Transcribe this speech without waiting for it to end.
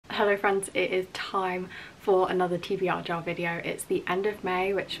Hello friends, it is time for another TBR jar video. It's the end of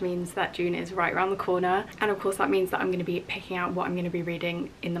May, which means that June is right around the corner, and of course that means that I'm going to be picking out what I'm going to be reading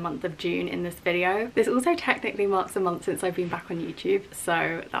in the month of June in this video. This also technically marks a month since I've been back on YouTube,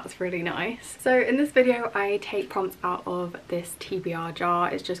 so that's really nice. So in this video I take prompts out of this TBR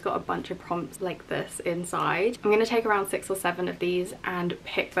jar. It's just got a bunch of prompts like this inside. I'm going to take around 6 or 7 of these and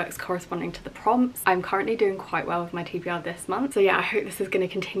pick books corresponding to the prompts. I'm currently doing quite well with my TBR this month, so yeah, I hope this is going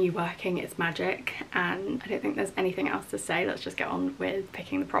to continue working its magic, and I don't think there's anything else to say. Let's just get on with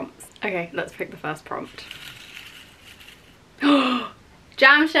picking the prompts. Okay, let's pick the first prompt.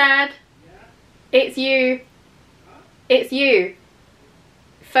 Jamshed! Yeah? It's you! Huh? It's you!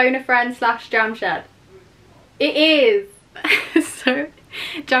 Phone a friend / Jamshed. It is! So,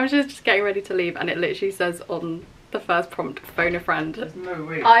 Jamshed is just getting ready to leave, and it literally says on the first prompt, phone a friend. There's no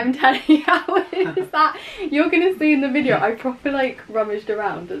way. I'm telling you, how is that? You're gonna see in the video, I proper like rummaged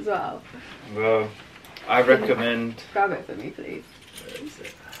around as well. Well, I recommend... Grab it for me, please. Where is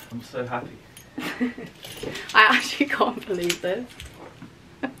it? I'm so happy. I actually can't believe this.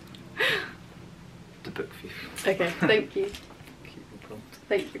 The book thief. Okay, thank you. Keep the prompt.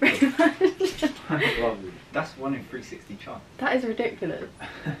 Thank you very much. I love it. That's 1 in 360 chance. That is ridiculous.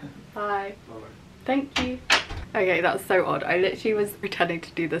 Bye. Bye. Thank you. Okay, that's so odd. I literally was pretending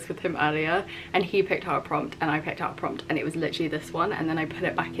to do this with him earlier, and he picked out a prompt and I picked out a prompt, and it was literally this one, and then I put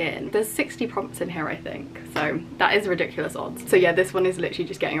it back in. There's 60 prompts in here, I think, so that is ridiculous odds. So yeah, this one is literally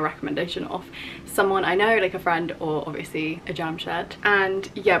just getting a recommendation off someone I know, like a friend or obviously a Jamshed. And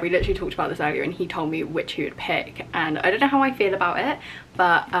yeah, we literally talked about this earlier and he told me which he would pick, and I don't know how I feel about it,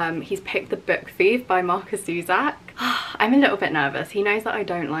 but he's picked The Book Thief by Marcus Zusak. I'm a little bit nervous. He knows that I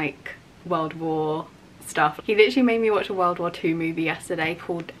don't like World War stuff. He literally made me watch a World War II movie yesterday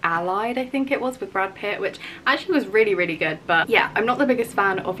called Allied, I think it was, with Brad Pitt, which actually was really good. But yeah, I'm not the biggest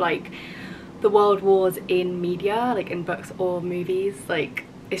fan of like the world wars in media, like in books or movies. Like,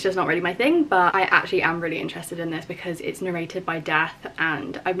 it's just not really my thing, but I actually am really interested in this because it's narrated by Death,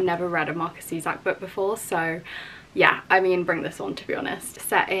 and I've never read a Marcus Zusak book before, so yeah, I mean, bring this on, to be honest.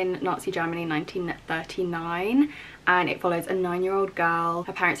 Set in Nazi Germany 1939, and it follows a 9-year-old girl.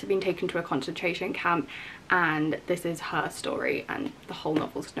 Her parents have been taken to a concentration camp, and this is her story, and the whole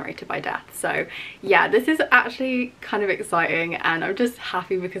novel's narrated by Death. So yeah, this is actually kind of exciting, and I'm just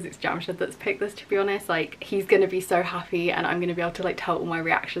happy because it's Jamshed that's picked this, to be honest. Like, he's gonna be so happy, and I'm gonna be able to like tell all my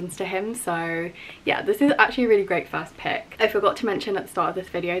reactions to him. So yeah, this is actually a really great first pick. I forgot to mention at the start of this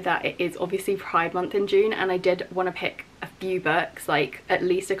video that it is obviously Pride Month in June, and I did want to pick a few books, like at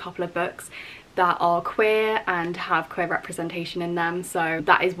least a couple of books that are queer and have queer representation in them, so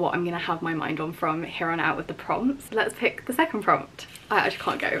that is what I'm gonna have my mind on from here on out with the prompts. Let's pick the second prompt. I actually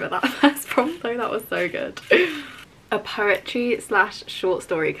can't get over that first prompt though, that was so good. A poetry / short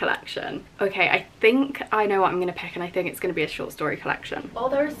story collection. Okay, I think I know what I'm gonna pick, and I think it's gonna be a short story collection. Oh,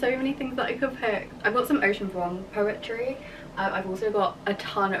 there are so many things that I could pick. I've got some Ocean Vuong poetry. I've also got a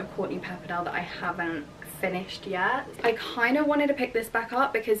ton of Courtney Pepperdale that I haven't finished yet. I kind of wanted to pick this back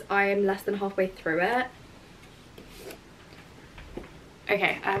up because I am less than halfway through it.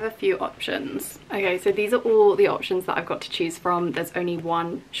 Okay, I have a few options. Okay, so these are all the options that I've got to choose from. There's only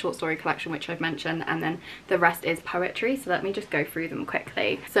one short story collection, which I've mentioned, and then the rest is poetry. So let me just go through them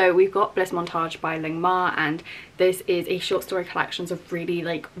quickly. So we've got Bliss Montage by Ling Ma, and this is a short story collection of really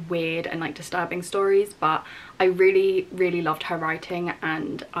like weird and like disturbing stories, but I really loved her writing,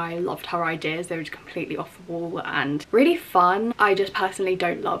 and I loved her ideas. They were just completely off the wall and really fun. I just personally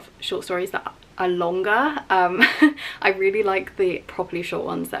don't love short stories that are longer. I really like the properly short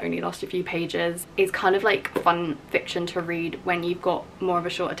ones that only last a few pages. It's kind of like fun fiction to read when you've got more of a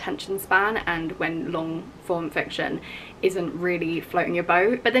short attention span, and when long form fiction isn't really floating your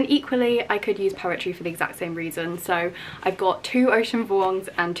boat. But then equally I could use poetry for the exact same reason. So I've got 2 Ocean Vuongs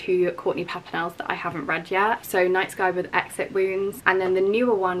and 2 Courtney Pepperdales that I haven't read yet. So Night Sky with Exit Wounds, and then the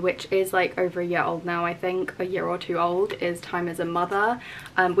newer one, which is like over a year old now, I think a year or 2 old, is Time as a Mother,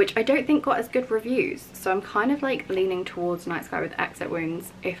 which I don't think got as good reviews. So I'm kind of like leaning towards Night Sky with Exit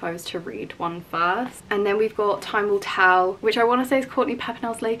Wounds if I was to read one first. And then we've got Time Will Tell, which I want to say is Courtney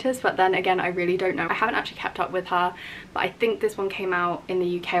Pepperdale's latest, but then again I really don't know. I haven't actually kept up with her, but I think this one came out in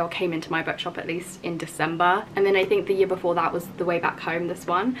the UK, or came into my bookshop at least, in December. And then I think the year before that was The Way Back Home, this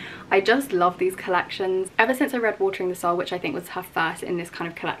one. I just love these collections. Ever since I read Watering the Soul, which I think was her first in this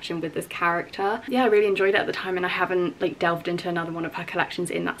kind of collection with this character, yeah, I really enjoyed it at the time, and I haven't like delved into another one of her collections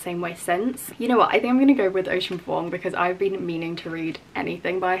in that same way since. You know what, I think I'm gonna go with Ocean Vuong because I've been meaning to read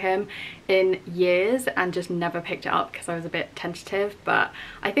anything by him in years and just never picked it up because I was a bit tentative. But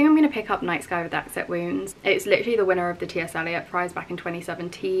I think I'm gonna pick up Night Sky with Exit Wounds. It's literally the winner of the T.S. Eliot Prize back in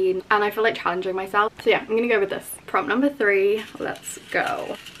 2017, and I feel like challenging myself. So yeah, I'm gonna go with this. Prompt number 3, let's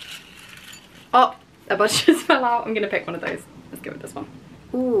go. Oh, a bunch just fell out. I'm gonna pick one of those. Let's go with this one.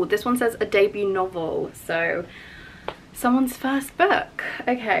 Ooh, this one says a debut novel, so someone's first book.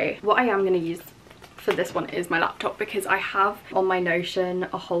 Okay, what I am gonna use for this one is my laptop, because I have on my Notion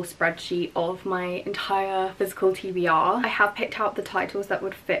a whole spreadsheet of my entire physical TBR. I have picked out the titles that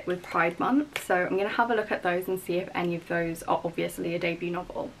would fit with Pride Month, so I'm gonna have a look at those and see if any of those are obviously a debut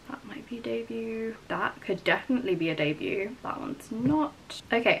novel. That might be a debut. That could definitely be a debut. That one's not.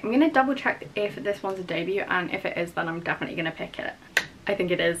 Okay, I'm gonna double check if this one's a debut, and if it is, then I'm definitely gonna pick it. I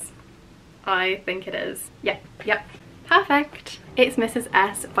think it is. I think it is. Yep. Perfect. It's Mrs.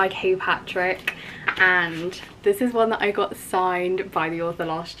 S by Kay Patrick, and this is one that I got signed by the author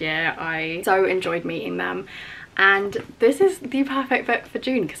last year. I so enjoyed meeting them, and this is the perfect book for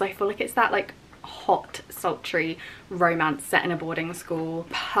June because I feel like it's that like hot, sultry romance set in a boarding school.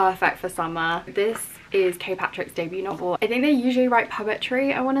 Perfect for summer. This is Kay Patrick's debut novel. I think they usually write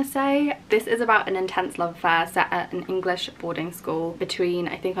poetry, I want to say. This is about an intense love affair set at an English boarding school between,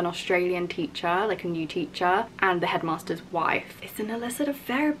 I think, an Australian teacher, like a new teacher, and the headmaster's wife. It's an illicit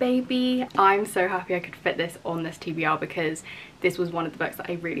affair, baby. I'm so happy I could fit this on this TBR because this was one of the books that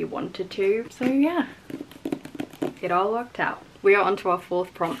I really wanted to. So yeah, it all worked out. We are on to our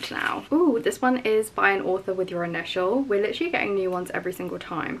 4th prompt now. Ooh, this one is by an author with your initial. We're literally getting new ones every single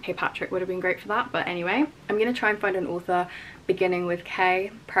time. Kay Patrick would have been great for that, but anyway. I'm gonna try and find an author beginning with K,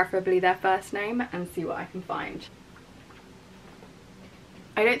 preferably their first name, and see what I can find.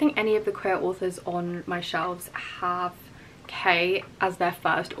 I don't think any of the queer authors on my shelves have K as their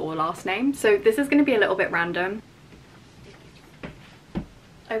first or last name, so this is gonna be a little bit random.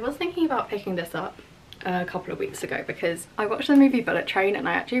 I was thinking about picking this up a couple of weeks ago because I watched the movie Bullet Train and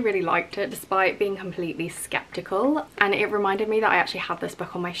I actually really liked it despite being completely skeptical, and it reminded me that I actually have this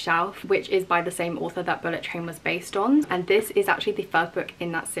book on my shelf, which is by the same author that Bullet Train was based on, and this is actually the 1st book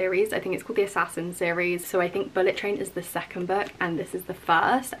in that series. I think it's called the Assassin series, so I think Bullet Train is the 2nd book and this is the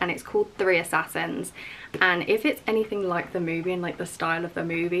 1st, and it's called 3 Assassins. And if it's anything like the movie and like the style of the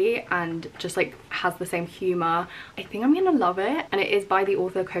movie and just like has the same humor, I think I'm gonna love it. And it is by the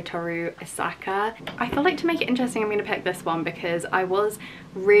author Kotoru Isaka. I feel like to make it interesting, I'm gonna pick this one because I was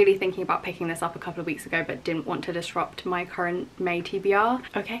really thinking about picking this up a couple of weeks ago but didn't want to disrupt my current May TBR.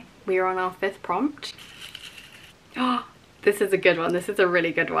 Okay, we are on our 5th prompt. Oh, this is a good one. This is a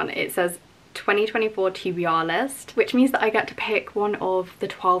really good one. It says 2024 TBR list, which means that I get to pick one of the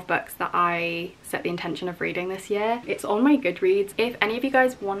 12 books that I set the intention of reading this year. It's on my Goodreads. If any of you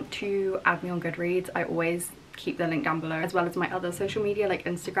guys want to add me on Goodreads, I always keep the link down below, as well as my other social media like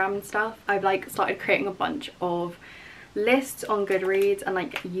Instagram and stuff. I've like started creating a bunch of lists on Goodreads and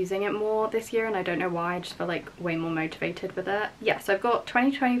like using it more this year, and I don't know why. I just feel like way more motivated with it. Yeah, so I've got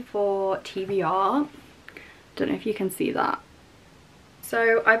 2024 TBR. Don't know if you can see that.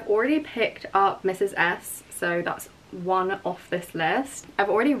 So I've already picked up Mrs. S, so that's one off this list. I've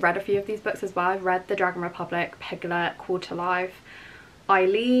already read a few of these books as well. I've read The Dragon Republic, Piglet, Call to Life,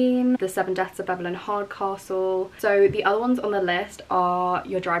 Eileen, The 7 Deaths of Evelyn Hardcastle. So the other ones on the list are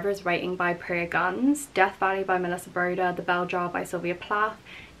Your Driver is Waiting by Priya Guns, Death Valley by Melissa Broder, The Bell Jar by Sylvia Plath,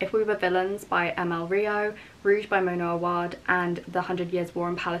 If We Were Villains by ML Rio, Rouge by Mona Awad, and The 100 Years War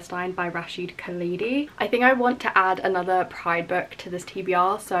in Palestine by Rashid Khalidi. I think I want to add another Pride book to this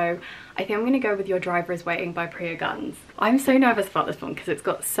TBR, so I think I'm going to go with Your Driver is Waiting by Priya Guns. I'm so nervous about this one because it's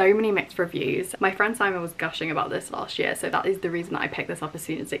got so many mixed reviews. My friend Simon was gushing about this last year, so that is the reason that I picked this up as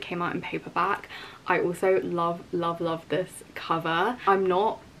soon as it came out in paperback. I also love this cover. I'm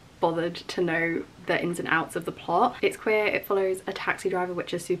not bothered to know the ins and outs of the plot. It's queer, it follows a taxi driver,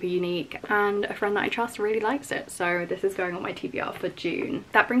 which is super unique, and a friend that I trust really likes it, so this is going on my TBR for June.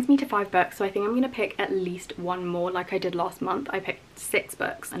 That brings me to 5 books, so I think I'm gonna pick at least one more like I did last month. I picked 6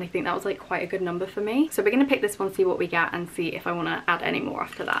 books and I think that was like quite a good number for me, so we're gonna pick this one, see what we get, and see if I want to add any more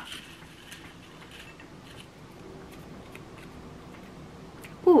after that.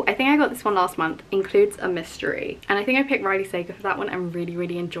 Ooh, I think I got this one last month. Includes a mystery. And I think I picked Riley Sager for that one and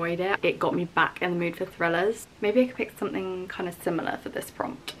really enjoyed it. It got me back in the mood for thrillers. Maybe I could pick something kind of similar for this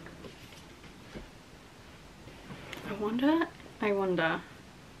prompt. I wonder.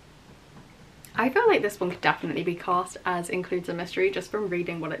 I feel like this one could definitely be cast as Includes a Mystery just from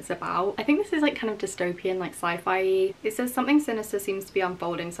reading what it's about. I think this is like kind of dystopian, like sci-fi-y. It says something sinister seems to be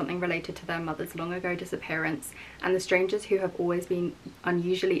unfolding, something related to their mother's long ago disappearance and the strangers who have always been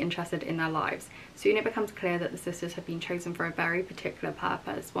unusually interested in their lives. Soon it becomes clear that the sisters have been chosen for a very particular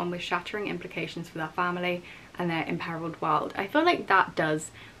purpose, one with shattering implications for their family and their imperiled world. I feel like that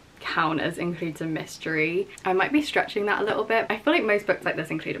does count as includes a mystery. I might be stretching that a little bit. I feel like most books like this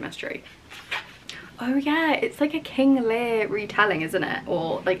include a mystery. Oh yeah, it's like a King Lear retelling, isn't it?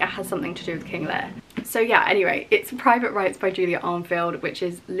 Or like it has something to do with King Lear. So yeah, anyway, it's Private Rights by Julia Armfield, which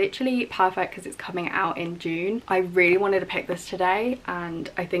is literally perfect because it's coming out in June. I really wanted to pick this today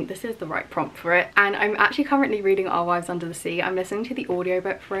and I think this is the right prompt for it. And I'm actually currently reading Our Wives Under the Sea. I'm listening to the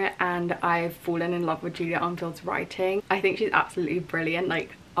audiobook for it and I've fallen in love with Julia Armfield's writing. I think she's absolutely brilliant.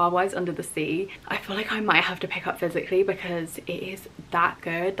 Like, Our Wives Under the Sea, I feel like I might have to pick up physically because it is that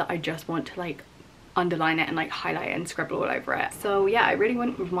good that I just want to like underline it and like highlight it and scribble all over it. So yeah, I really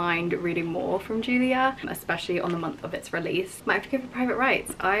wouldn't mind reading more from Julia, especially on the month of its release. Might have to go for Private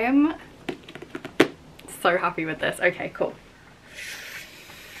Rights. I am so happy with this. Okay, cool.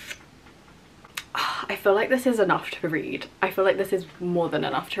 I feel like this is enough to read. I feel like this is more than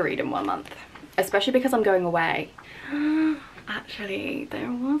enough to read in 1 month, especially because I'm going away. Actually,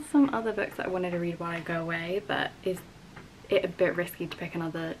 there was some other books that I wanted to read while I go away, but is it a bit risky to pick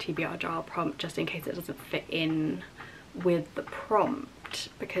another TBR jar prompt just in case it doesn't fit in with the prompt,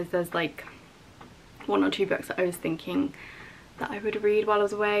 because there's like 1 or 2 books that I was thinking that I would read while I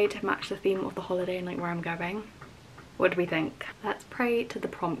was away to match the theme of the holiday and like where I'm going. What do we think? Let's pray to the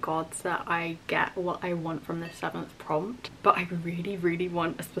prompt gods that I get what I want from this 7th prompt. But I really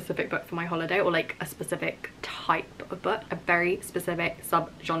want a specific book for my holiday, or like a specific type of book, a very specific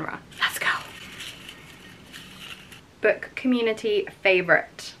sub-genre. Let's go. Book community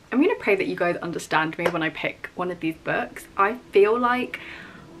favorite. I'm gonna pray that you guys understand me when I pick one of these books. I feel like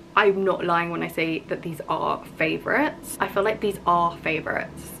I'm not lying when I say that these are favorites. I feel like these are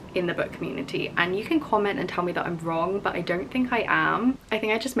favorites in the book community, and you can comment and tell me that I'm wrong, but I don't think I am. I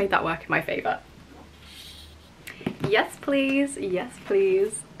think I just made that work in my favor. Yes please, yes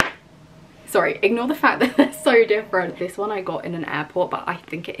please. Sorry, ignore the fact that they're so different. This one I got in an airport, but I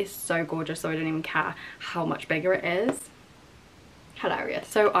think it is so gorgeous, so I don't even care how much bigger it is. Hilarious.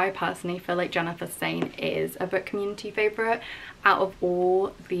 So I personally feel like Jennifer Saint is a book community favorite. Out of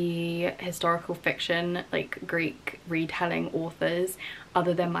all the historical fiction, like Greek retelling authors,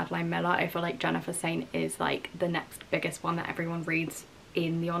 other than Madeline Miller, I feel like Jennifer Saint is like the next biggest one that everyone reads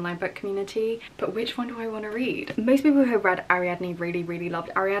in the online book community. But which one do I want to read? Most people who have read Ariadne really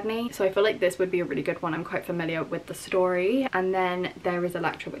loved Ariadne, so I feel like this would be a really good one. I'm quite familiar with the story. And then there is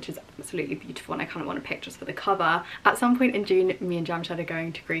Electra, which is absolutely beautiful and I kind of want to pick just for the cover. At some point in June, me and Jamshad are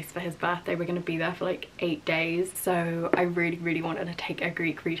going to Greece for his birthday. We're going to be there for like 8 days, so I really wanted to take a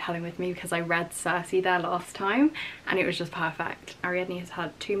Greek retelling with me because I read Circe there last time and it was just perfect. Ariadne has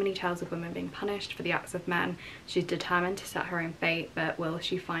had too many tales of women being punished for the acts of men. She's determined to set her own fate, but will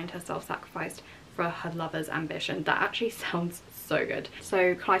she find herself sacrificed for her lover's ambition? That actually sounds so good.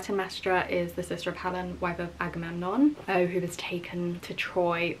 So Clytemnestra is the sister of Helen, wife of Agamemnon, who was taken to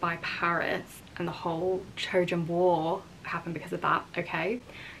Troy by Paris, and the whole Trojan War happened because of that. Okay,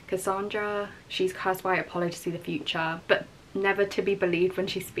 Cassandra, she's cursed by Apollo to see the future, but never to be believed when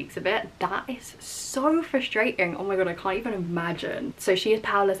she speaks of it. That is so frustrating. Oh my god, I can't even imagine. So she is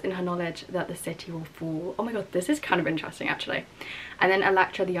powerless in her knowledge that the city will fall. Oh my god, this is kind of interesting actually. And then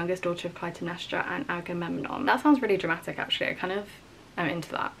Electra, the youngest daughter of Clytemnestra and Agamemnon. That sounds really dramatic actually. I kind of am into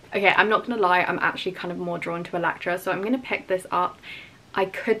that. Okay, I'm not gonna lie, I'm actually kind of more drawn to Electra, so I'm gonna pick this up. I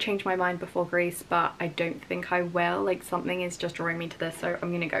could change my mind before Greece, but I don't think I will. Like, something is just drawing me to this, so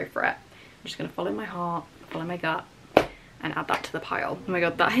I'm gonna go for it. I'm just gonna follow my heart, follow my gut, and add that to the pile. Oh my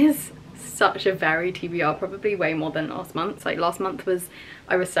god, that is such a very TBR, probably way more than last month. Like last month was,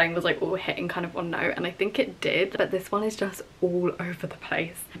 I was saying was like all hitting kind of one note, and I think it did, but this one is just all over the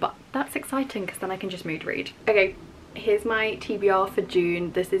place. But that's exciting because then I can just mood read. Okay, here's my TBR for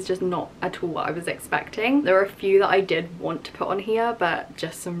June. This is just not at all what I was expecting. There are a few that I did want to put on here, but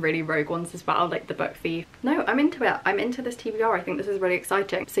just some really rogue ones as well, like The Book Thief. No, I'm into it. I'm into this TBR. I think this is really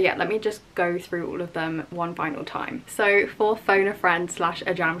exciting. So yeah, let me just go through all of them one final time. So for Phone a Friend /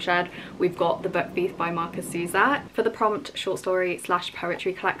 A Jam Shed, we've got The Book Thief by Marcus Suzak. For the prompt short story /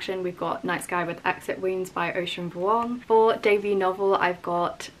 poetry collection, we've got Night Sky with Exit Wounds by Ocean Vuong. For debut novel, I've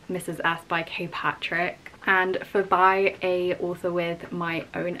got Mrs. S by Kay Patrick. And for by a author with my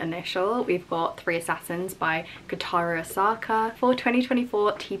own initial, we've got Three Assassins by Kotaro Osaka. For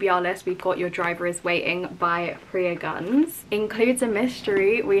 2024 TBR list, we've got Your Driver is Waiting by Priya Guns. Includes a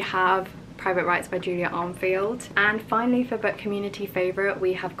mystery, we have Private Rights by Julia Armfield. And finally, for book community favourite,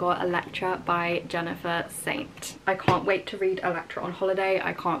 we have got Electra by Jennifer Saint. I can't wait to read Electra on holiday.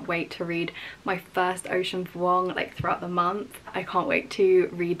 I can't wait to read my first Ocean Vuong like throughout the month. I can't wait to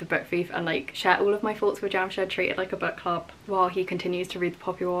read The Book Thief and like share all of my thoughts with Jamshed, treat it like a book club while he continues to read The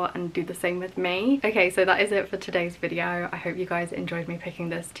Poppy War and do the same with me. Okay, so that is it for today's video. I hope you guys enjoyed me picking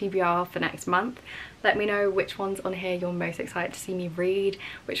this TBR for next month. Let me know which ones on here you're most excited to see me read,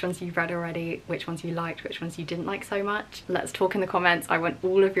 which ones you've read already, which ones you liked, which ones you didn't like so much. Let's talk in the comments. I want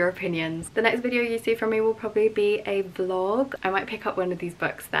all of your opinions. The next video you see from me will probably be a vlog. I might pick up one of these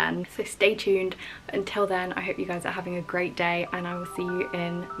books then, so stay tuned. But until then, I hope you guys are having a great day and I will see you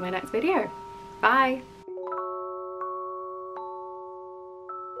in my next video. Bye!